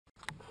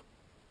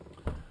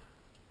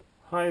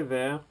Hi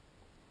there.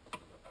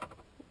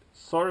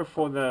 Sorry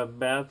for the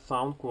bad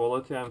sound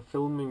quality. I'm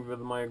filming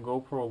with my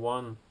GoPro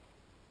 1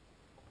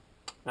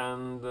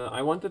 and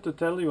I wanted to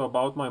tell you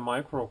about my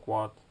micro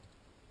quad.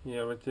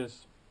 Here it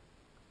is.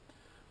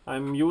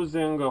 I'm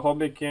using a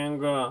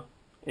HobbyKing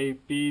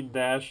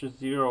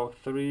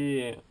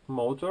AP-03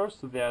 motors.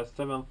 They are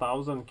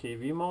 7000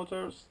 kV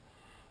motors.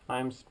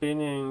 I'm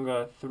spinning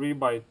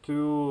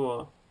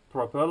 3x2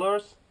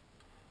 propellers.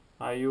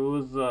 I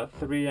use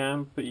 3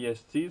 amp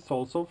ESCs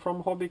also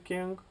from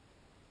HobbyKing.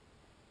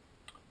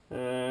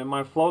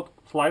 My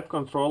flight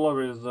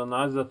controller is a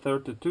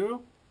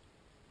Naze32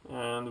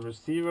 and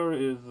receiver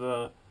is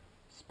a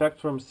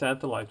Spectrum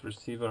satellite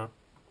receiver.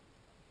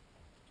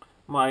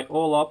 My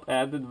all-up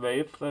added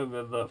weight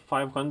with a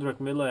 500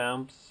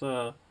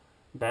 milliamps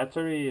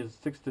battery is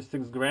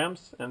 66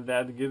 grams, and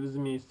that gives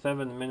me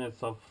 7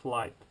 minutes of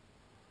flight.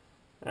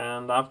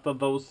 And after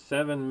those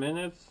 7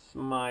 minutes,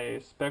 my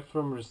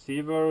Spectrum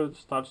receiver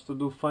starts to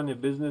do funny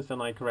business and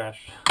I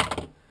crash.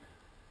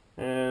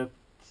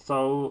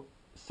 So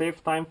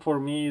safe time for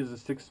me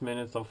is 6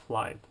 minutes of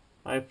flight.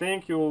 I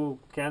think you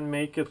can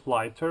make it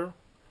lighter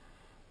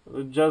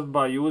just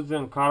by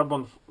using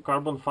carbon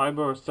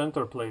fiber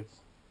center plates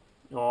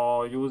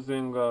or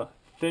using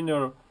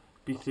thinner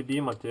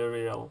PCB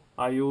material.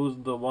 I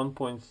used the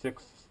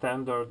 1.6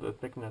 standard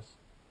thickness.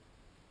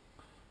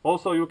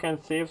 Also, you can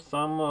save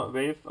some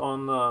weight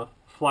on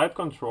flight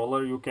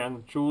controller. You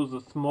can choose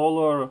a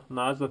smaller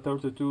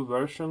Naze32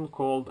 version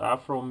called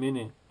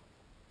AfroMini.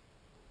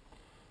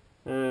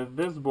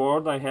 This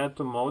board I had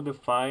to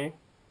modify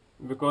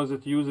because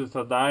it uses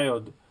a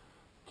diode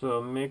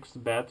to mix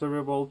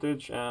battery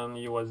voltage and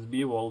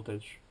USB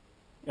voltage.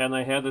 And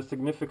I had a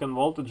significant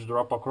voltage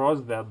drop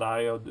across that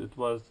diode. It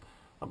was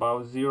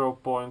about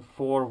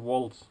 0.4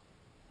 volts.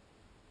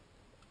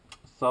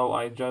 So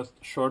I just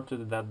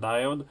shorted that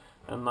diode,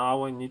 and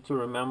now I need to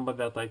remember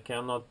that I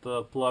cannot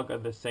plug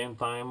at the same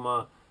time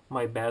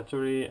my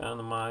battery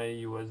and my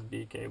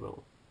USB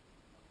cable.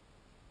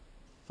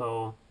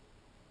 So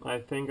I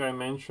think I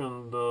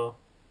mentioned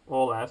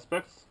all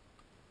aspects.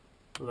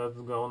 Let's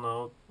go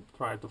now,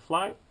 try to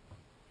fly.